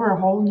discover a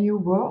whole new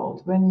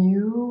world when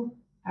you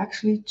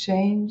actually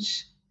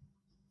change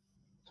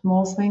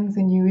small things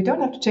in you. You don't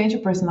have to change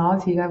your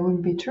personality. That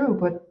wouldn't be true,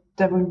 but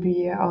that wouldn't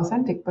be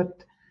authentic.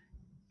 But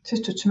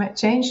just to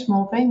change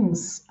small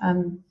things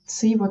and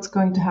see what's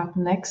going to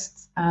happen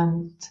next,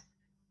 and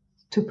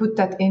to put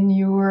that in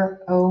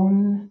your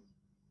own,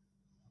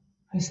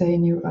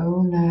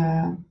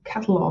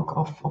 catalog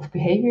of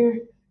behavior,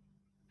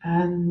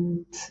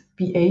 and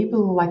be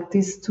able like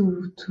this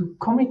to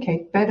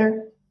communicate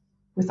better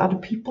with other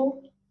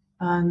people.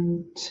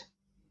 And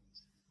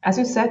as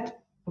you said,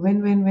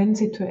 win-win-win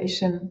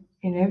situation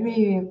in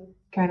every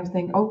kind of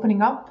thing.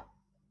 Opening up,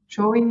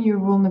 showing your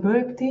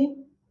vulnerability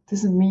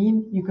doesn't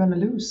mean you're going to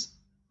lose.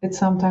 It's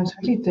sometimes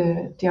really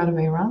the other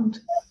way around.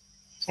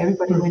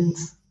 Everybody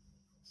wins.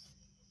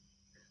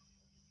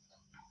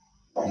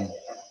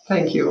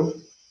 Thank you.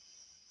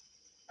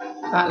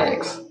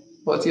 Alex,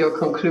 what's your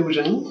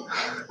conclusion?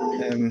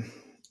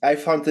 I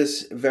found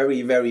this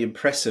very, very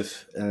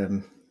impressive,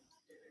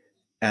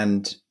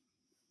 and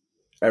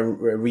I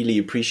really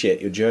appreciate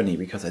your journey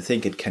because I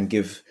think it can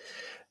give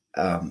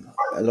a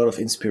lot of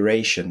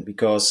inspiration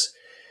because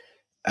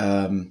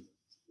as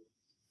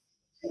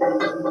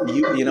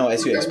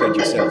you explained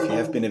yourself, you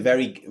have been a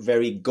very,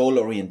 very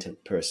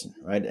goal-oriented person,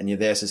 right? And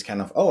there's this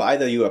kind of,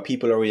 either you are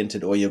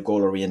people-oriented or you're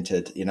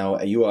goal-oriented.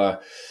 You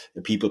are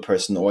a people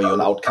person or you're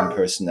an outcome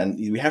person. And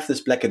we have this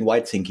black and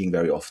white thinking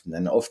very often,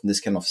 and often this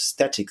kind of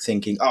static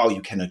thinking,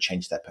 you cannot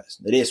change that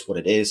person. It is what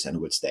it is and it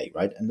will stay,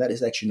 right? And that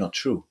is actually not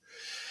true.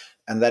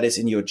 And that is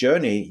in your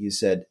journey, you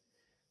said,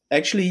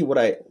 actually what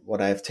I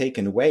have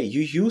taken away, you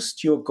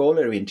used your goal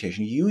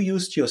orientation, you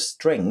used your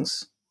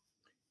strengths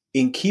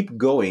in keep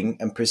going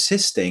and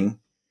persisting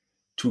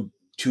to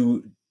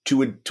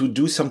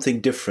do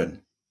something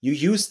different. You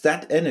used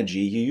that energy,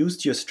 you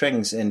used your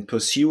strengths in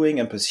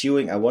pursuing.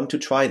 I want to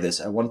try this.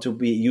 I want to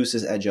use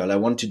this agile. I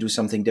want to do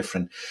something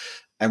different.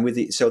 And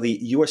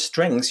your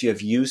strengths you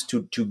have used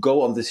to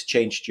go on this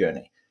change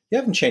journey. You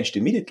haven't changed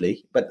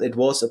immediately, but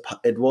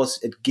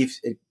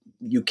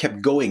you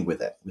kept going with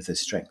it, with the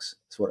strengths.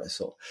 That's what I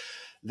saw.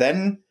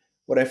 Then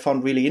what I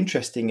found really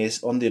interesting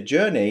is on the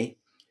journey,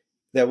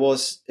 there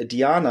was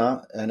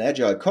Diana, an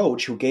agile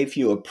coach, who gave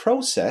you a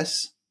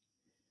process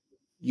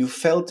you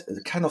felt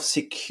kind of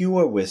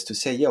secure with, to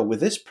say, yeah, with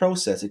this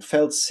process, it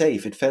felt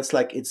safe. It felt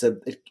like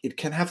it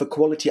can have a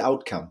quality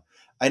outcome.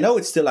 I know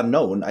it's still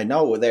unknown. I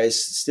know there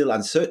is still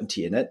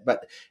uncertainty in it,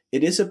 but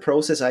it is a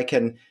process I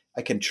can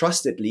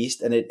trust at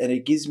least, and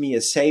it gives me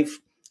a safe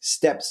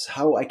steps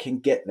how I can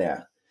get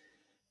there.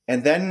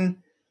 And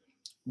then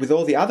with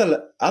all the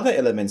other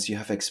elements you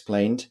have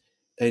explained,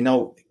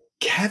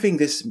 having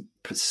this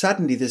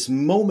suddenly this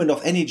moment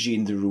of energy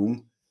in the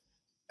room,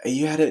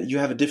 you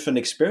have a different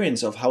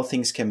experience of how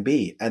things can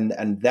be,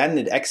 and then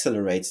it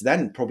accelerates.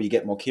 Then probably you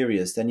get more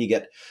curious. Then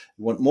you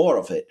want more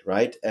of it,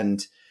 right?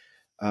 And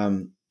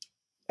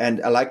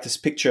I like this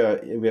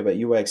picture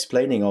you were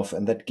explaining of,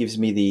 and that gives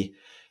me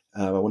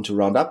I want to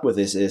round up with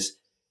this is,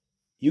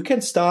 you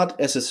can start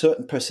as a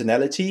certain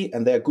personality,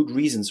 and there are good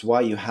reasons why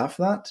you have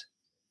that,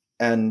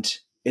 and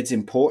it's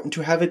important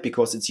to have it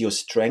because it's your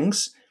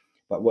strengths.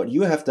 But what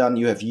you have done,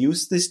 you have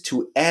used this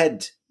to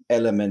add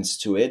elements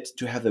to it,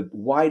 to have a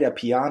wider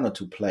piano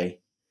to play.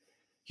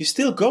 You're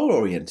still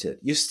goal-oriented.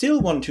 You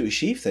still want to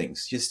achieve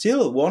things. You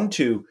still want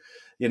to,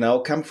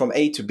 come from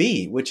A to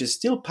B, which is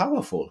still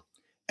powerful.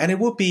 And it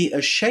would be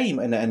a shame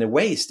and a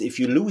waste if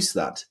you lose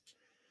that.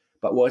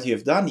 But what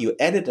you've done, you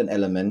added an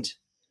element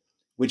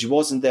which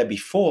wasn't there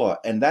before,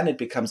 and then it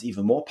becomes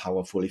even more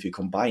powerful if you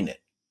combine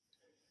it.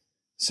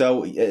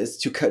 So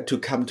to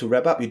come to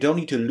wrap up, you don't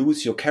need to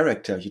lose your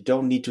character. You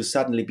don't need to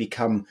suddenly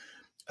become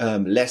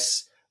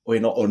less or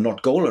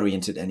not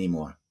goal-oriented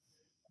anymore.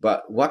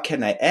 But what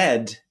can I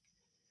add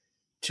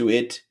to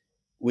it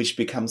which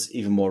becomes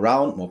even more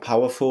round, more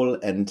powerful,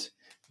 and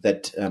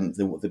that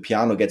the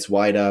piano gets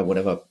wider,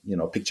 whatever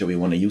picture we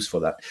want to use for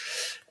that.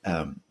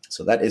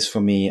 So that is for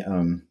me,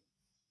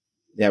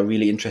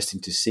 really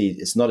interesting to see.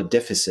 It's not a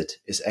deficit;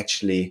 it's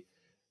actually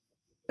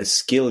a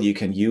skill you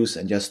can use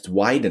and just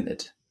widen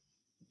it.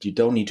 You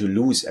don't need to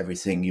lose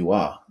everything you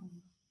are.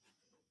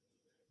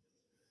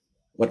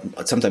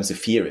 What sometimes the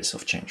fear is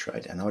of change,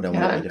 right? And I don't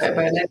want to be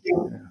different.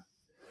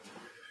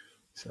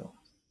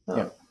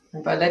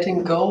 And by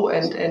letting go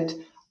and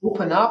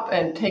open up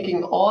and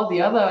taking all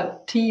the other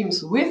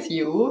teams with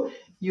you,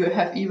 you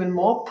have even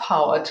more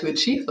power to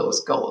achieve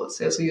those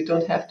goals. Yeah? So you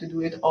don't have to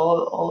do it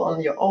all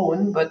on your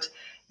own, but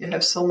you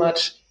have so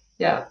much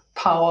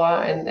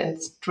power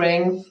and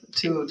strength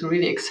to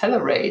really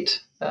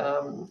accelerate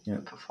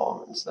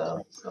performance.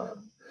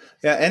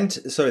 And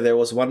sorry, there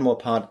was one more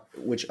part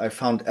which I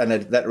found, and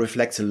that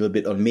reflects a little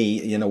bit on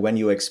me. When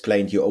you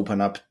explained, you open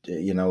up,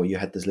 you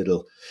had this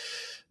little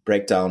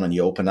breakdown and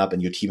you open up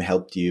and your team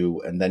helped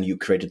you, and then you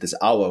created this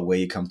hour where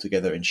you come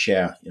together and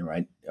share,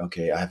 right?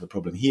 Okay, I have a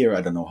problem here.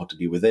 I don't know how to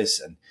deal with this.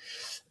 And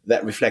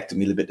that reflected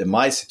me a little bit in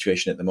my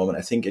situation at the moment.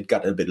 I think it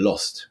got a bit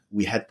lost.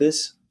 We had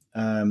this,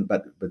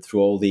 but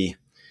through all the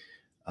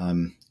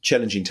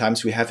challenging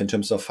times we have in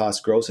terms of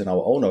fast growth in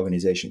our own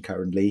organization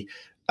currently,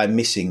 I'm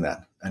missing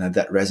that. And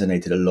that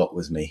resonated a lot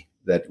with me,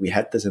 that we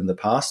had this in the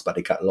past, but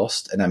it got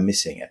lost and I'm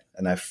missing it.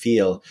 And I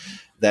feel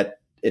that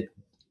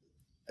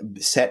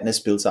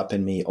sadness builds up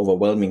in me,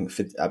 overwhelming,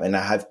 and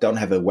I don't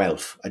have a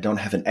wealth. I don't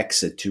have an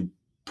exit to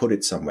put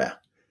it somewhere.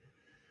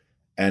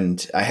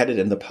 And I had it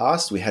in the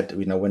past. We had,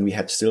 when we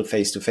had still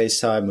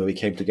face-to-face time, when we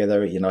came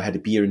together, had a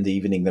beer in the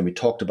evening, then we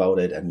talked about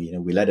it and,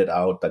 we let it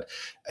out. But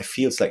it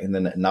feels like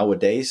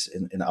nowadays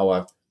in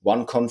our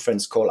one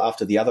conference call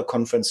after the other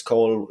conference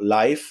call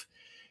live,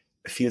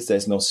 it feels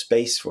there's no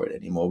space for it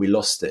anymore. We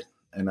lost it.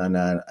 And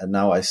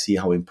now I see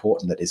how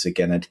important that is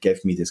again. It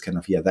gave me this kind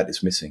of, that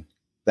is missing.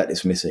 That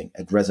is missing.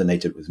 It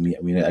resonated with me.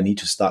 I need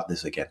to start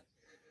this again.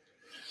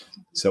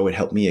 So it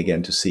helped me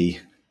again to see.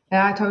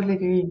 Yeah, I totally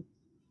agree.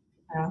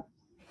 Yeah.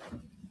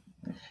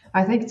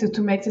 I think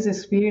to make this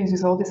experience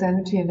with all this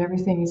energy and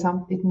everything,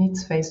 it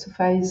needs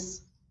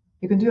face-to-face.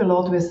 You can do a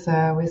lot with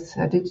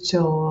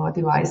digital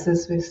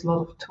devices, with a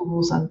lot of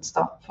tools and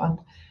stuff. And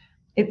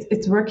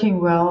it's working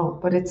well,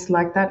 but it's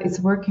like that. It's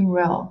working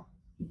well.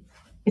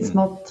 It's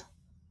not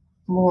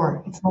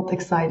more. It's not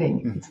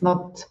exciting. It's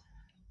not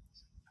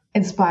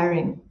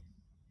inspiring,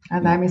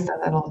 and I miss that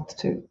a lot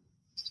too.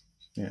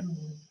 Yeah.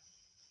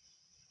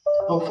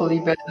 Hopefully,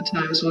 better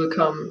times will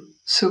come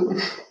soon.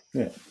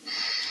 Yeah.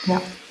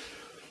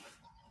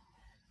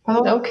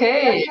 Well,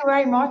 okay. Thank you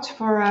very much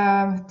for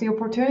the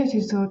opportunity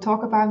to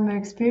talk about my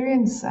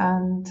experience,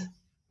 and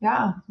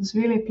it was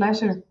really a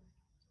pleasure.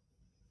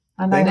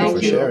 And I hope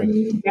we'll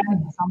meet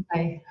again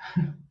someday.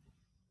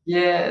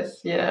 Yes.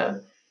 Yeah.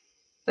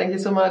 Thank you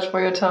so much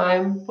for your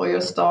time, for your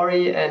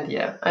story.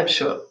 And I'm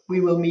sure we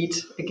will meet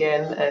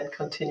again and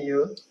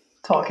continue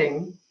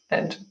talking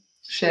and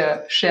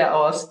share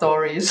our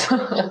stories.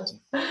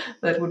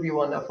 That would be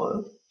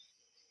wonderful.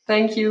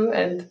 Thank you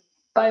and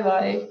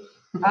bye-bye.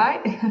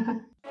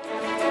 Bye.